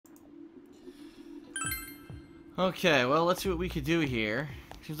Okay, well, let's see what we could do here.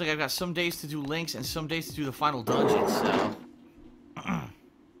 Seems like I've got some days to do links and some days to do the final dungeon, so...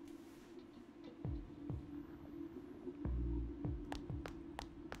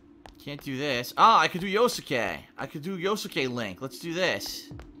 Can't do this. Ah, I could do Yosuke. I could do Yosuke Link. Let's do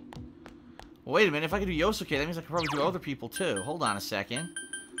this. Well, wait a minute. If I could do Yosuke, that means I could probably do other people, too. Hold on a second.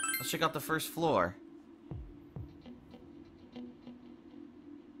 Let's check out the first floor.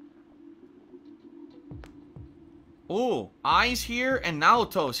 Oh, Ai's here and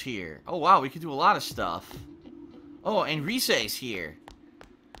Naoto's here. Oh, wow. We could do a lot of stuff. Oh, and Risei's here.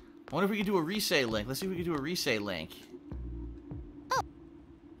 I wonder if we could do a Risei Link. Let's see if we could do a Risei Link.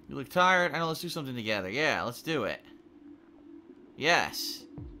 You look tired? I know, let's do something together. Yeah, let's do it. Yes.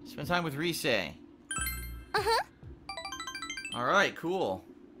 Spend time with Risei. Uh-huh. Alright, cool.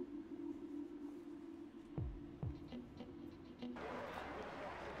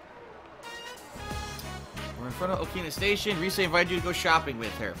 We're in front of Okina Station. Risei invited you to go shopping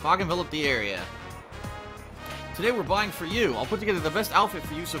with her. Fog enveloped the area. Today we're buying for you. I'll put together the best outfit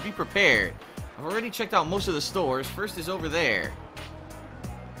for you, so be prepared. I've already checked out most of the stores. First is over there.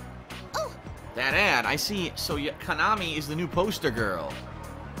 That ad, I see. So Kanami is the new poster girl.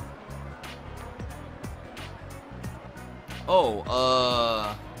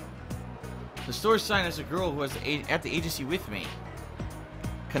 Oh, the store sign is a girl who was at the agency with me.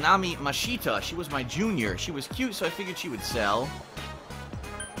 Kanami Mashita. She was my junior. She was cute, so I figured she would sell.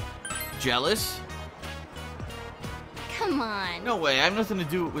 Jealous? Come on. No way. I have nothing to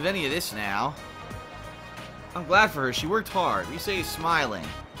do with any of this now. I'm glad for her. She worked hard. Risei is smiling.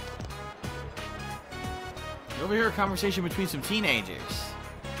 You overhear a conversation between some teenagers.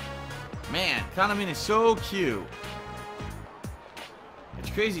 Man, Kanamin is so cute. It's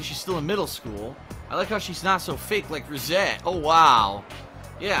crazy she's still in middle school. I like how she's not so fake like Rosette. Oh, wow.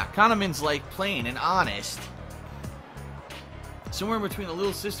 Yeah, Kanamin's like plain and honest. Somewhere in between the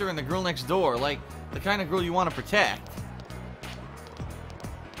little sister and the girl next door. Like the kind of girl you want to protect.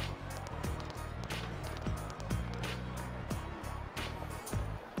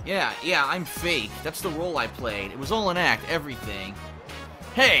 Yeah, I'm fake. That's the role I played. It was all an act, everything.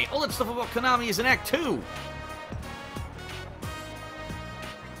 Hey, all that stuff about Konami is an act too!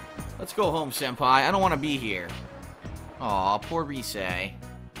 Let's go home, senpai. I don't want to be here. Aw, poor Risei.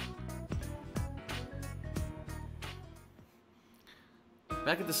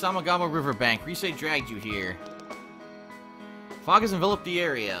 Back at the Samagama riverbank, Risei dragged you here. Fog has enveloped the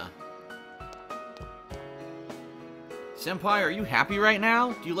area. Senpai, are you happy right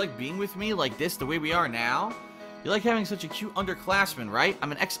now? Do you like being with me like this, the way we are now? You like having such a cute underclassman, right?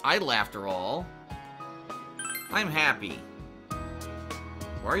 I'm an ex-idol after all. I'm happy.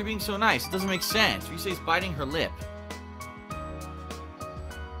 Why are you being so nice? It doesn't make sense. Risei's biting her lip.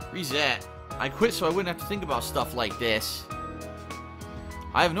 Rosette, I quit so I wouldn't have to think about stuff like this.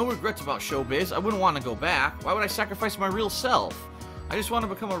 I have no regrets about showbiz. I wouldn't want to go back. Why would I sacrifice my real self? I just want to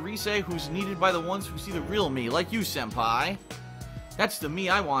become a Risei who's needed by the ones who see the real me, like you, senpai. That's the me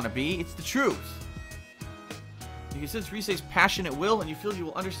I want to be. It's the truth. You can sense Risei's passionate will, and you feel you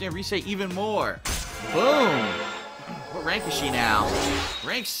will understand Risei even more. Boom! What rank is she now?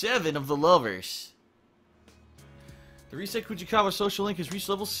 Rank 7 of the lovers. The Risei Kujikawa social link has reached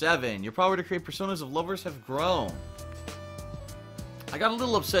level 7. Your power to create personas of lovers have grown. I got a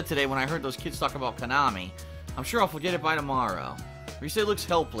little upset today when I heard those kids talk about Konami. I'm sure I'll forget it by tomorrow. Risei looks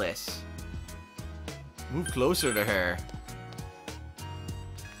helpless. Move closer to her.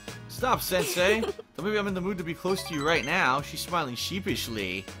 Stop, Sensei. Though maybe I'm in the mood to be close to you right now. She's smiling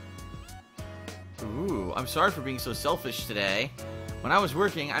sheepishly. Ooh, I'm sorry for being so selfish today. When I was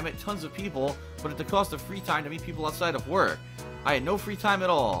working, I met tons of people, but at the cost of free time to meet people outside of work. I had no free time at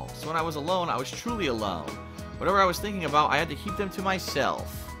all, so when I was alone, I was truly alone. Whatever I was thinking about, I had to keep them to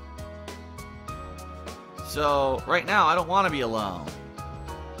myself. So, right now, I don't want to be alone.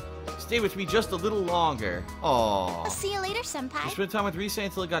 Stay with me just a little longer. Aww. I'll see you later, senpai. We spent time with Risei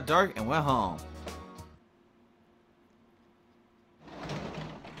until it got dark and went home.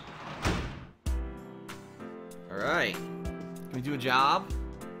 Alright. Can we do a job?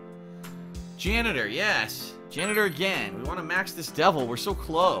 Janitor, yes. Janitor again. We want to max this devil. We're so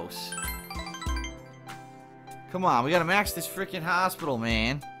close. Come on, we gotta max this freaking hospital,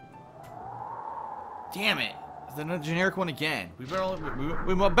 man. Damn it. The generic one again. We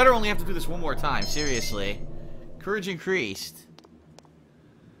better only have to do this one more time, seriously. Courage increased.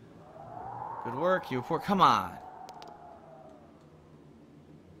 Good work, you report. Come on.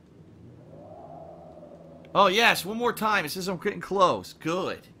 Oh, yes, one more time. It says I'm getting close.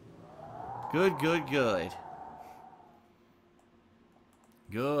 Good. Good, good, good.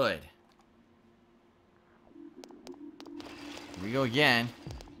 Good. Here we go again.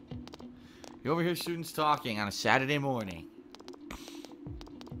 You overhear students talking on a Saturday morning.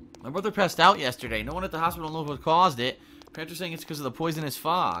 My brother passed out yesterday. No one at the hospital knows what caused it. Parents are saying it's because of the poisonous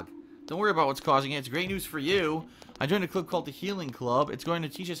fog. Don't worry about what's causing it. It's great news for you. I joined a club called the Healing Club. It's going to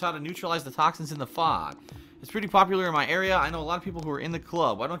teach us how to neutralize the toxins in the fog. It's pretty popular in my area. I know a lot of people who are in the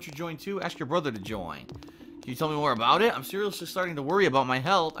club. Why don't you join too? Ask your brother to join. Can you tell me more about it? I'm seriously starting to worry about my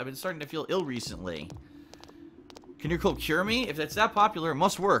health. I've been starting to feel ill recently. Can your club cure me? If it's that popular, it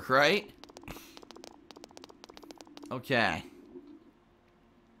must work, right? Okay.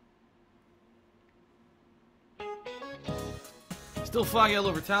 Still foggy all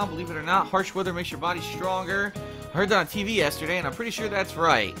over town, believe it or not. Harsh weather makes your body stronger. I heard that on TV yesterday, and I'm pretty sure that's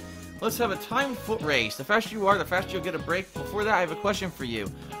right. Let's have a timed foot race. The faster you are, the faster you'll get a break. Before that, I have a question for you.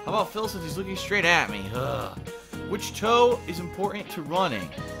 How about Phil, since he's looking straight at me? Ugh. Which toe is important to running?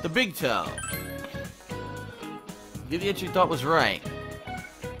 The big toe. Give the answer you thought was right.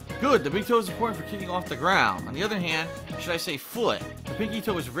 Good, the big toe is important for kicking off the ground. On the other hand, should I say foot? The pinky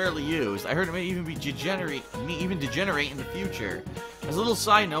toe is rarely used. I heard it may even be degenerate in the future. As a little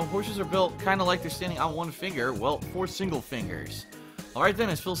side note, horses are built kind of like they're standing on one finger. Well, 4 single fingers. Alright then,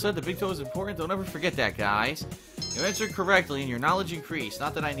 as Phil said, the big toe is important. Don't ever forget that, guys. You answered correctly and your knowledge increased.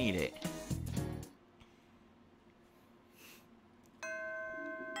 Not that I need it.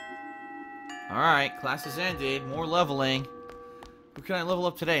 Alright, class has ended. More leveling. Who can I level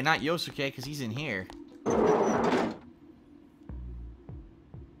up today? Not Yosuke, because he's in here.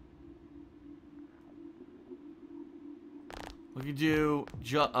 We could do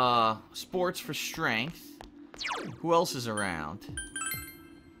sports for strength. Who else is around?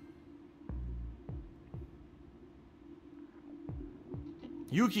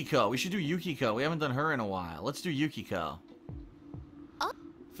 Yukiko. We should do Yukiko. We haven't done her in a while. Let's do Yukiko.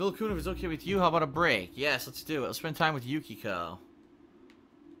 Phil Kun, if it's okay with you, how about a break? Yes, let's do it. Let's spend time with Yukiko.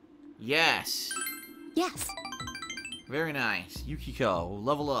 Yes. Yes. Very nice. Yukiko,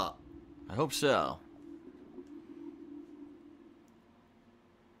 level up. I hope so.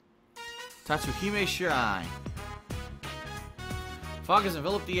 Tatsuhime Shrine. Fog has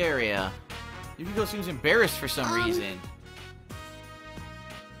enveloped the area. Yukiko seems embarrassed for some reason.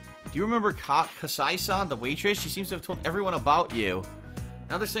 Do you remember Kasai-san, the waitress? She seems to have told everyone about you.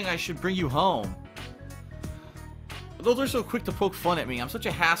 Now they're saying I should bring you home. Those are so quick to poke fun at me. I'm such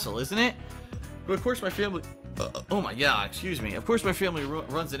a hassle, isn't it? But of course my family... oh my god, excuse me. Of course my family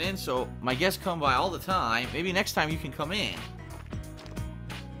runs it in, so my guests come by all the time. Maybe next time you can come in.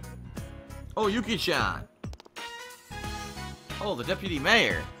 Oh, Yuki-chan. Oh, the deputy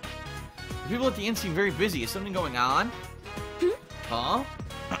mayor. The people at the inn seem very busy. Is something going on? Huh?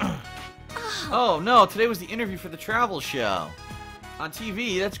 Oh no, today was the interview for the travel show. On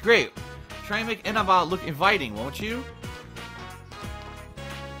TV, that's great. Try and make Inaba look inviting, won't you?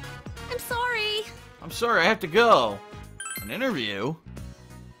 I'm sorry. I'm sorry, I have to go. An interview?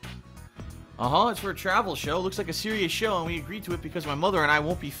 It's for a travel show. Looks like a serious show, and we agreed to it because my mother and I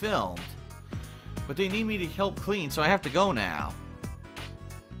won't be filmed. But they need me to help clean, so I have to go now.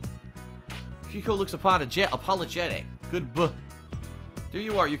 Yukiko looks apologetic. Good buh. There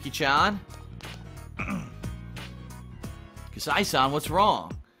you are, Yuki-chan. Kasai-san, what's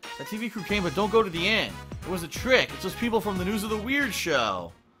wrong? That TV crew came, but don't go to the inn. It was a trick. It's those people from the News of the Weird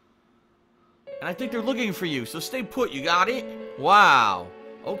show. And I think they're looking for you, so stay put, you got it? Wow.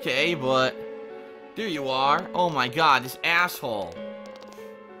 Okay, but... there you are. Oh my god, this asshole.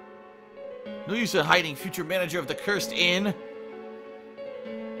 No use in hiding, future manager of the Cursed Inn.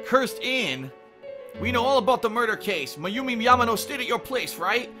 Cursed Inn? We know all about the murder case. Mayumi Yamano stayed at your place,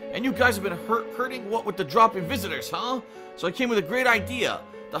 right? And you guys have been hurting what with the drop in visitors, huh? So I came with a great idea.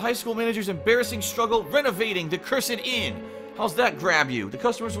 The high school manager's embarrassing struggle renovating the Cursed Inn. How's that grab you? The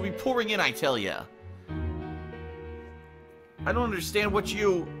customers will be pouring in, I tell ya. I don't understand what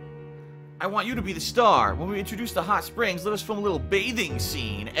you... I want you to be the star. When we introduce the hot springs, let us film a little bathing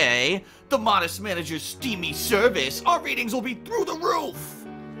scene, eh? The modest manager's steamy service. Our ratings will be through the roof.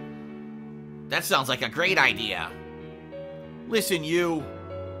 That sounds like a great idea. Listen, you.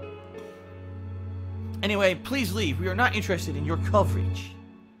 Anyway, please leave. We are not interested in your coverage.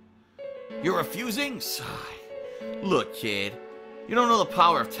 You're refusing? Sigh. Look, kid. You don't know the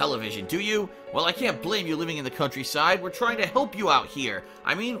power of television, do you? Well, I can't blame you living in the countryside. We're trying to help you out here.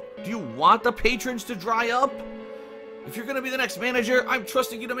 I mean, do you want the patrons to dry up? If you're gonna be the next manager, I'm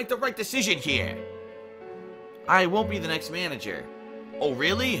trusting you to make the right decision here. I won't be the next manager. Oh,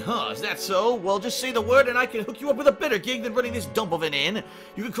 really? Huh, is that so? Well, just say the word and I can hook you up with a better gig than running this dump of an inn.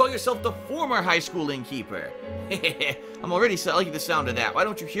 You can call yourself the former high school innkeeper. I'm already liking the sound of that. Why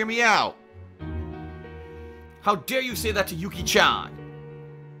don't you hear me out? How dare you say that to Yuki-chan?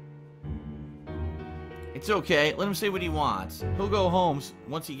 It's okay. Let him say what he wants. He'll go home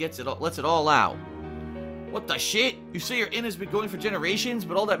once he lets it all out. What the shit? You say your inn has been going for generations,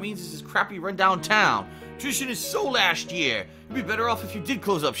 but all that means is this crappy rundown town. Tradition is so last year. You'd be better off if you did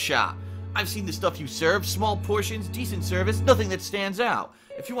close up shop. I've seen the stuff you serve. Small portions, decent service, nothing that stands out.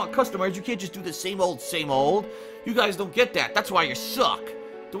 If you want customers, you can't just do the same old, same old. You guys don't get that. That's why you suck.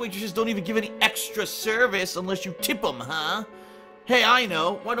 The waitresses don't even give any extra service unless you tip them, huh? Hey, I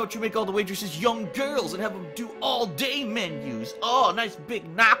know. Why don't you make all the waitresses young girls and have them do all-day menus? Oh, nice big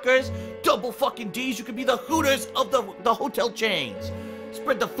knockers. Double fucking D's. You could be the Hooters of the hotel chains.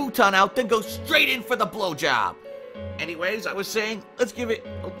 Spread the futon out, then go straight in for the blowjob. Anyways, I was saying, let's give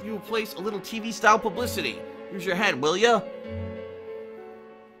you a place a little TV-style publicity. Use your head, will ya?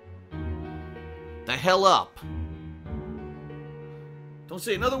 The hell up. Don't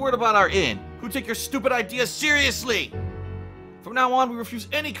say another word about our inn. Who take your stupid ideas seriously? From now on, we refuse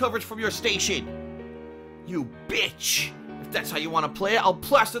any coverage from your station. You bitch. If that's how you want to play it, I'll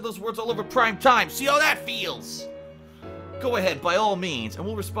plaster those words all over prime time. See how that feels? Go ahead, by all means, and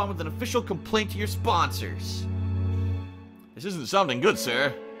we'll respond with an official complaint to your sponsors. This isn't sounding good,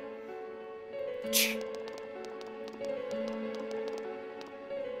 sir.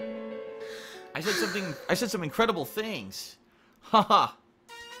 I said some incredible things. Ha ha.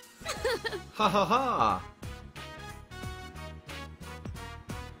 Ha ha ha.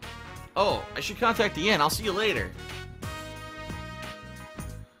 Oh, I should contact the inn. I'll see you later.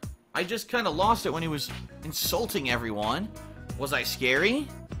 I just kind of lost it when he was insulting everyone. Was I scary?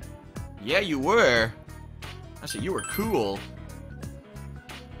 Yeah, you were. I said you were cool.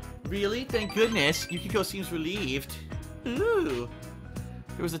 Really? Thank goodness. Yukiko seems relieved. Ooh.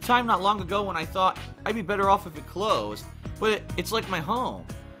 There was a time not long ago when I thought I'd be better off if it closed. But it's like my home.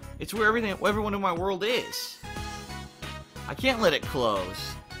 It's where everyone in my world is. I can't let it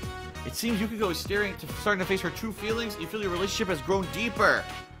close. It seems Yukiko is starting to face her true feelings. You feel your relationship has grown deeper.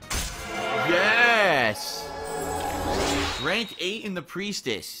 Yes! Rank 8 in the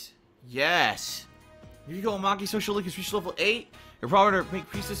Priestess. Yes. Yukiko and Maki's social link has reached level 8. Your power to make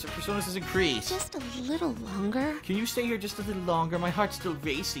Priestess or Personas has increased. Just a little longer. Can you stay here just a little longer? My heart's still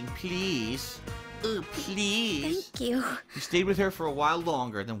racing, please. Oh, please. Thank you. We stayed with her for a while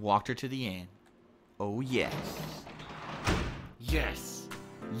longer, then walked her to the inn. Oh, yes. Yes.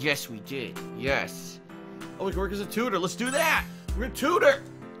 Yes, we did. Yes. Oh, we can work as a tutor. Let's do that. We're a tutor.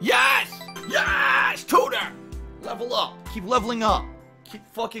 Yes. Yes. Tutor. Level up. Keep leveling up. Keep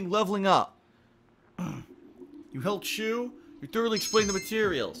fucking leveling up. You held Shu. You thoroughly explained the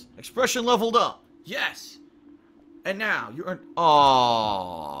materials. Expression leveled up. Yes. And now you earned.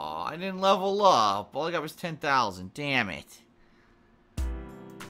 Oh, I didn't level up. All I got was 10,000. Damn it.